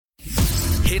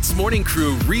HITZ Morning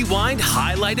Crew Rewind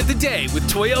Highlight of the Day with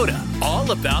Toyota.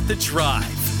 All about the drive.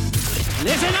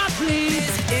 Listen up, please.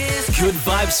 Good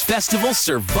Vibes Festival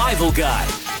Survival Guide.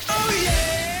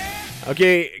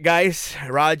 Okay, guys,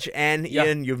 Raj and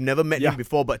Ian, you've never met him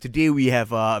before, but today we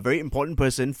have a very important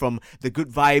person from the Good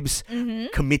Vibes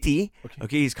Committee.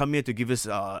 Okay, he's come here to give us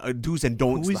do's and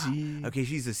don'ts. Who is he? Okay,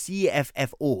 he's the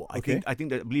CFFO. I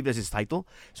believe that's his title.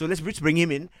 So let's bring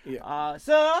him in.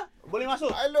 Sir, boleh masuk?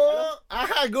 Hello.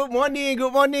 Good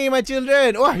morning, my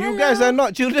children. Oh, you guys are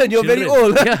not children. You're very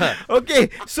old. Okay,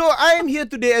 so I am here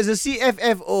today as a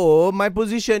CFFO. My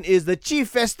position is the Chief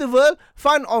Festival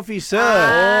Fun Officer.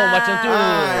 Oh, macam tu.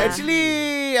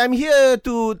 Actually, I'm here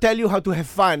to tell you how to have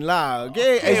fun lah.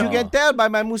 Okay, as you can tell by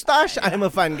my moustache, I'm a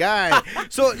fun guy.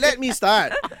 So let me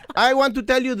start. I want to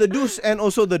tell you the do's and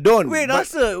also the don'ts. Wait,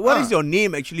 sir, what is your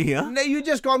name actually here? You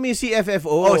just call me CFFO.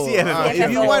 Oh, CFFO. If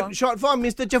you want short form,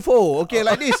 Mr. Chafo. Okay,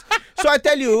 like this. So I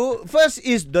tell you, first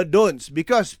is the don'ts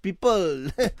because people,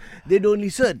 they don't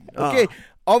listen. Okay.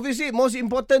 Obviously, most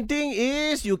important thing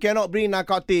is you cannot bring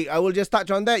narcotic. I will just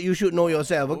touch on that. You should know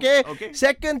yourself, okay?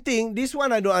 Second thing, this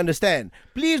one I don't understand.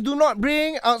 Please do not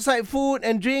bring outside food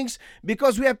and drinks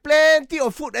because we have plenty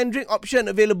of food and drink option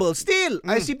available. Still,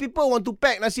 I see people want to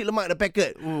pack nasi lemak in the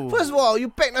packet. First of all, you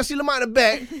pack nasi lemak in the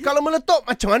bag. Kalau meletup,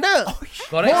 macam mana?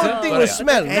 Correct, Whole thing will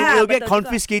smell. And it will get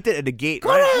confiscated at the gate.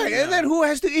 Correct. Right? And then who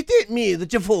has to eat it? Me, the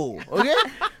chafo. Okay?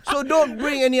 So don't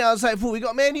bring any outside food. We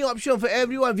got many options for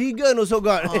everyone. Vegan also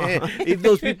got. If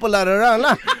those people are around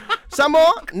lah. Some more,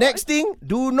 next thing,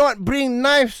 do not bring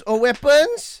knives or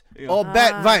weapons or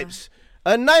bad vibes.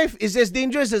 A knife is as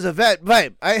dangerous as a bad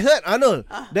vibe. I heard, Arnold,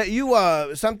 that you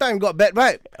sometimes got bad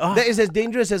vibe. That is as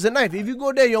dangerous as a knife. If you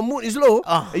go there, your mood is low,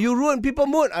 you ruin people's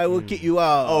mood, I will kick you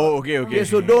out. Oh, okay.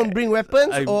 So don't bring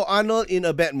weapons or Arnold in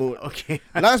a bad mood. Okay.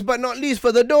 Last but not least,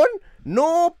 for the don't,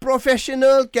 no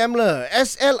professional camera.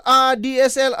 SLR,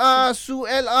 DSLR,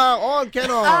 SULR, all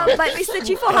cannot. But Mr.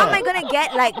 Chifo, how am I going to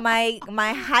get like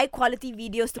my high quality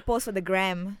videos to post for the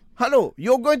gram? Hello,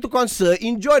 you're going to concert,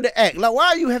 enjoy the act. Like,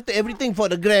 why you have to everything for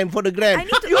the gram? I need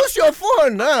to use your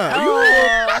phone.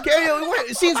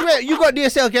 Since where? You got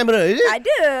DSL camera, is it? I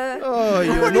do. Oh,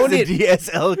 you What no is a need.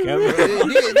 DSL camera?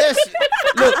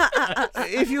 Look,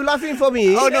 if you laughing for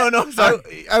me, no,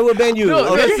 sorry. I will ban you.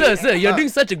 No, Okay? sir, you're doing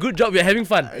such a good job. We're having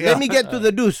fun. Let me get to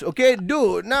the do's, okay?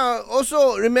 Now,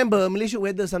 also remember, Malaysia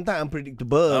weather sometimes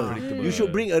unpredictable. You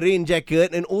should bring a rain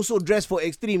jacket and also dress for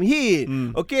extreme heat.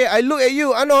 Okay, I look at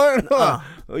you, Anor.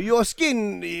 Your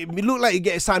skin look like you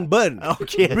get sunburn.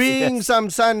 Okay. Bring some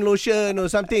sun lotion or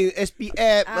something.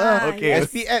 SPF.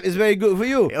 SPF is very good for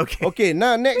you. Okay.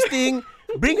 Now, next thing.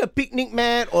 Bring a picnic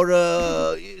mat or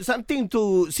something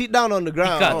to sit down on the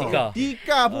ground.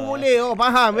 Tika pun boleh.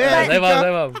 Faham Saya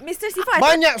faham. Mr. Sifa,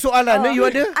 Banyak soalan you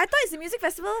ada. I thought it's a music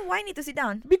festival. Why need to sit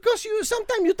down? Because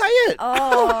sometimes you tired.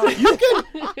 Oh.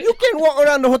 You can walk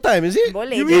around the whole time, is it?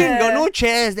 Boleh You je. mean got no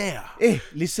chairs there?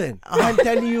 Listen. I'm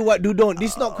telling you what do don't.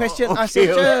 This not question ask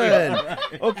session.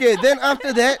 Okay, then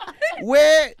after that,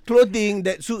 wear clothing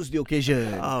that suits the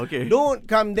occasion. Okay. Don't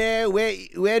come there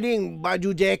wearing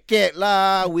baju jacket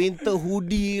lah, winter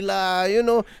hoodie lah. You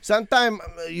know, sometimes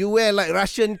you wear like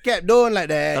Russian cap. Don't like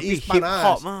that. Tapi It's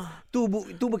panas. hip-hop Tu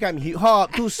bukan hip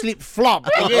hop, tu slip flop.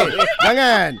 Okay,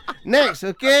 jangan. Next,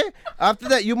 okay. After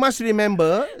that, you must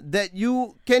remember that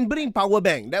you can bring power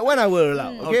bank. That one I will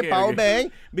allow. Okay, power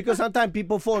bank, because sometimes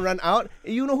people phone run out.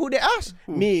 You know who they ask?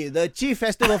 Me, the Chief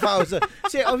Festival Officer.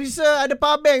 Say, officer, ada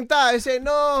power bank tak? I say,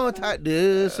 no, tak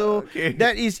ada. So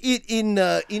that is it. In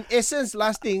essence,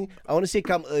 last thing I want to say,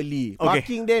 come early.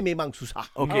 Parking there memang susah.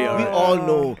 We all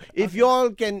know. If you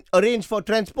all can arrange for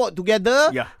transport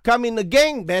together, come in a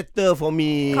gang, better for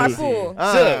me. Carpool.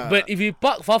 Sir, but if we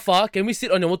park far, can we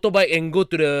sit on your motorbike and go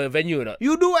to the venue or not?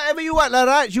 You do whatever you want,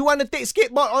 Raj. You want to take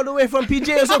skateboard all the way from PJ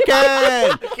also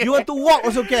can. You want to walk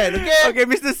also can, okay? Okay,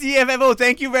 Mr. CFFO,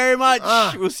 thank you very much.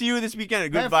 We'll see you this weekend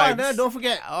at Good Have Vibes. fun, don't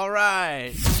forget. All right.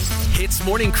 HITZ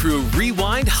Morning Crew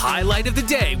Rewind Highlight of the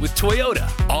Day with Toyota.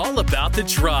 All about the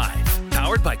drive.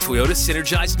 Powered by Toyota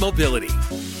Synergized Mobility.